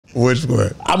Which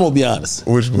one? I'm gonna be honest.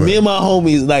 Which one? Me and my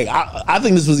homies, like I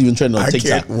think this was even trending on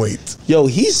TikTok. I can't wait. Yo,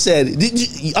 he said,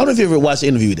 I don't know if you ever watched the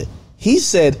interview with it. He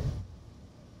said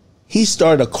he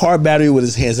started a car battery with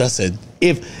his hands. I said,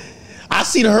 if I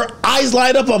seen her eyes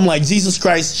light up, I'm like, Jesus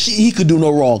Christ, he could do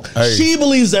no wrong. Hey, she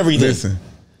believes everything. Listen.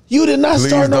 You did not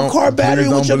start no car battery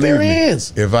with your bare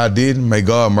hands. If I didn't, may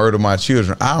God murder my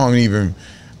children.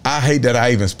 I hate that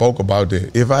I even spoke about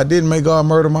that. If I didn't, may God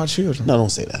murder my children. No, don't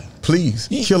say that. Please,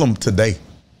 kill them today.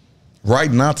 Right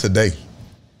now, today.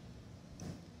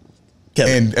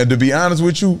 Kevin. And to be honest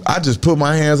with you, I just put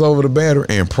my hands over the battery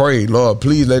and prayed, Lord,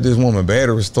 please let this woman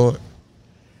battery start.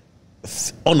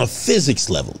 On a physics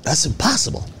level, that's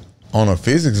impossible. On a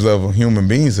physics level, human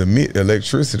beings emit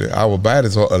electricity. Our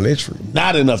bodies are electric.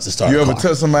 Not enough to start You a ever car.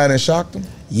 touch somebody and shock them?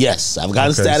 Yes, I've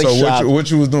gotten static so shock.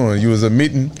 what you was doing? You was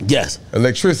emitting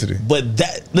electricity. But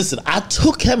listen, I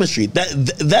took chemistry.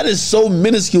 That is so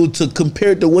minuscule to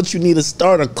compare to what you need to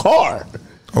start a car.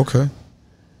 Okay.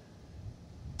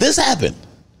 This happened.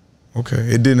 Okay,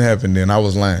 it didn't happen then. I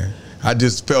was lying. I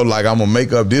just felt like I'm gonna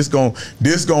make up. This gonna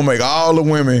make all the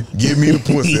women give me the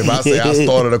pussy if I say I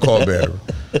started a car battery.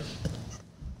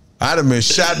 I'd have been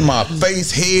shot in my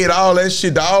face, head, all that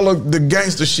shit, all of the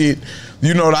gangster shit.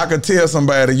 You know, I could tell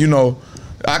somebody,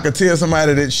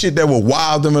 that shit that would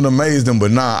wow them and amaze them.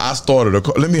 But nah, I started a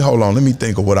car. Let me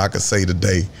think of what I could say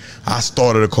today. I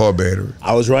started a car battery.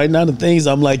 I was writing down the things.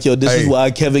 I'm like, yo, this is why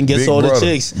Kevin gets all the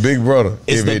chicks. Big brother.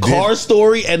 It's the car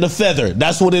story and the feather.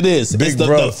 That's what it is. It's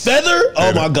the feather.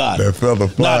 Oh my God. That feather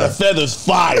fire. Nah, the feather's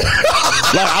fire.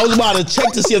 Like I was about to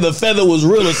check to see if the feather was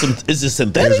real or is it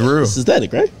synthetic? It's real. It's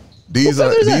synthetic, right? These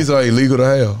are illegal to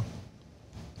have.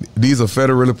 These are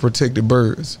federally protected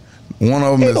birds. One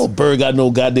of them Ain't no bird got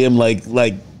no goddamn like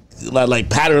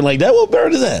pattern like that. What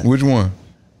bird is that? Which one?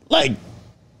 Like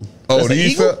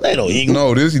these feathers? They no eagle.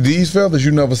 No, these feathers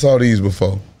you never saw these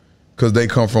before, because they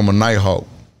come from a nighthawk.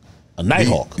 A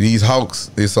nighthawk. These hawks,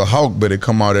 it's a hawk, but it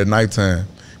come out at nighttime.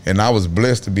 And I was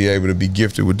blessed to be able to be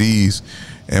gifted with these.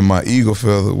 And my eagle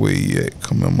feather, where you at?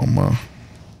 Come in my mouth.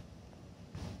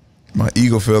 My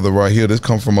eagle feather right here, this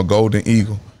come from a golden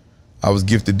eagle. I was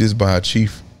gifted this by a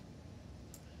chief.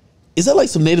 Is that like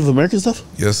some Native American stuff?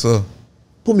 Yes, sir.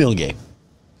 Put me on game.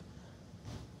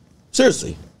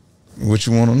 Seriously. What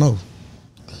you want to know?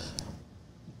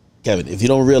 Kevin, if you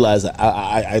don't realize,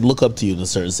 I look up to you in a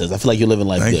certain sense. I feel like you're living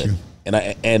life good.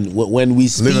 And when we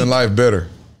speak, living life better.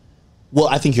 Well,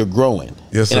 I think you're growing.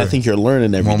 Yes, sir. And I think you're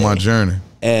learning every day. I'm on my journey.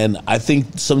 And I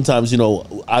think sometimes,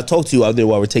 I talked to you out there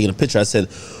while we're taking a picture. I said,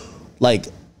 like,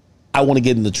 I want to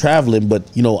get into traveling, but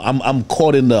I'm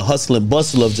caught in the hustle and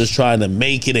bustle of just trying to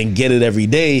make it and get it every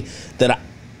day. That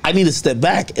I need to step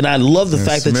back, and I love the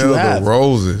fact that you have the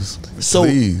roses.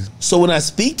 So when I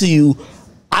speak to you,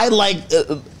 I like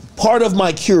part of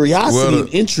my curiosity and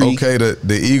intrigue. Okay,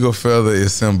 the eagle feather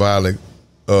is symbolic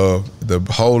of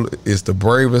it's the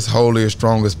bravest, holiest,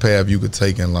 strongest path you could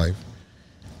take in life,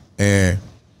 and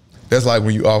that's like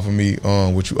when you offer me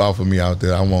what you offer me out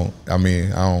there. I don't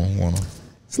want to.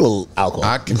 It's a little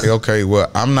alcohol. Okay, well,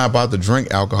 I'm not about to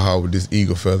drink alcohol with this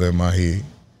eagle feather in my head,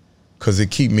 because it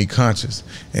keep me conscious.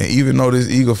 And even though this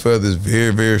eagle feather is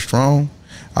very, very strong,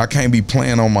 I can't be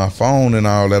playing on my phone and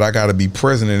all that. I got to be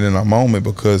present in a moment,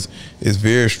 because it's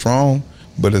very strong,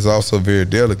 but it's also very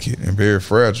delicate and very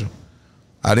fragile.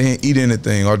 I didn't eat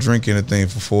anything or drink anything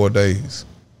for 4 days,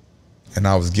 and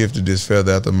I was gifted this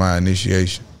feather after my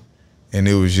initiation, and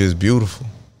it was just beautiful.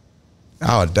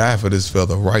 I would die for this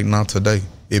feather right now today.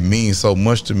 It means so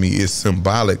much to me. It's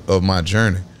symbolic of my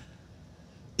journey.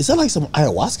 Is that like some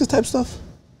ayahuasca type stuff?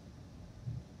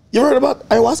 You ever heard about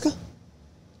ayahuasca?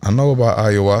 I know about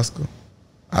ayahuasca.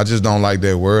 I just don't like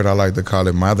that word. I like to call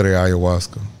it Madre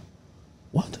Ayahuasca.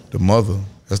 What? The mother.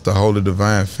 That's the holy,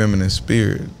 divine, feminine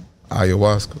spirit,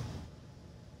 ayahuasca.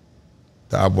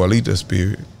 The abuelita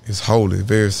spirit is holy,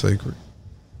 very sacred.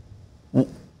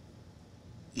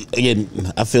 Again,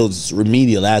 I feel it's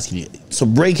remedial asking you. So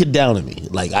break it down to me.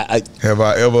 Like have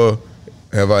I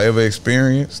ever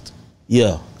experienced?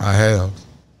 Yeah, I have.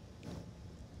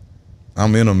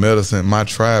 I'm in a medicine. My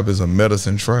tribe is a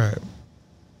medicine tribe.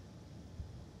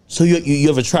 So you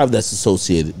have a tribe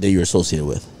that you're associated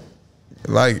with?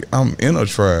 Like, I'm in a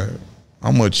tribe.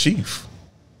 I'm a chief.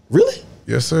 Really?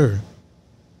 Yes, sir.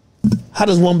 How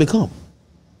does one become?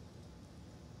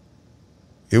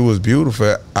 It was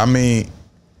beautiful. I mean,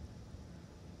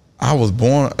 I was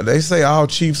born, they say all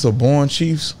chiefs are born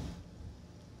chiefs.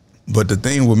 But the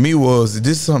thing with me was,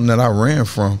 this is something that I ran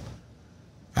from.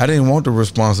 I didn't want the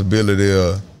responsibility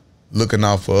of looking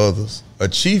out for others. A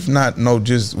chief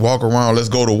just walk around, let's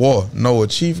go to war. No, a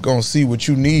chief gonna see what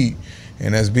you need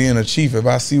And as being a chief, if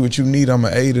I see what you need, I'm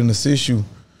going to aid and assist you.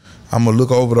 I'm going to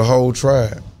look over the whole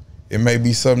tribe. It may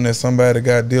be something that somebody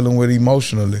got dealing with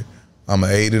emotionally. I'm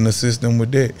going to aid and assist them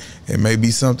with that. It may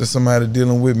be something somebody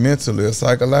dealing with mentally or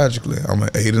psychologically. I'm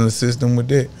going to aid and assist them with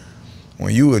that.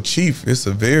 When you a chief, it's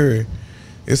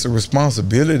a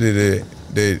responsibility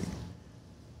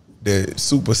that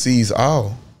supersedes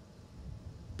all,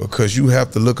 because you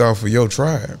have to look out for your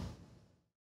tribe.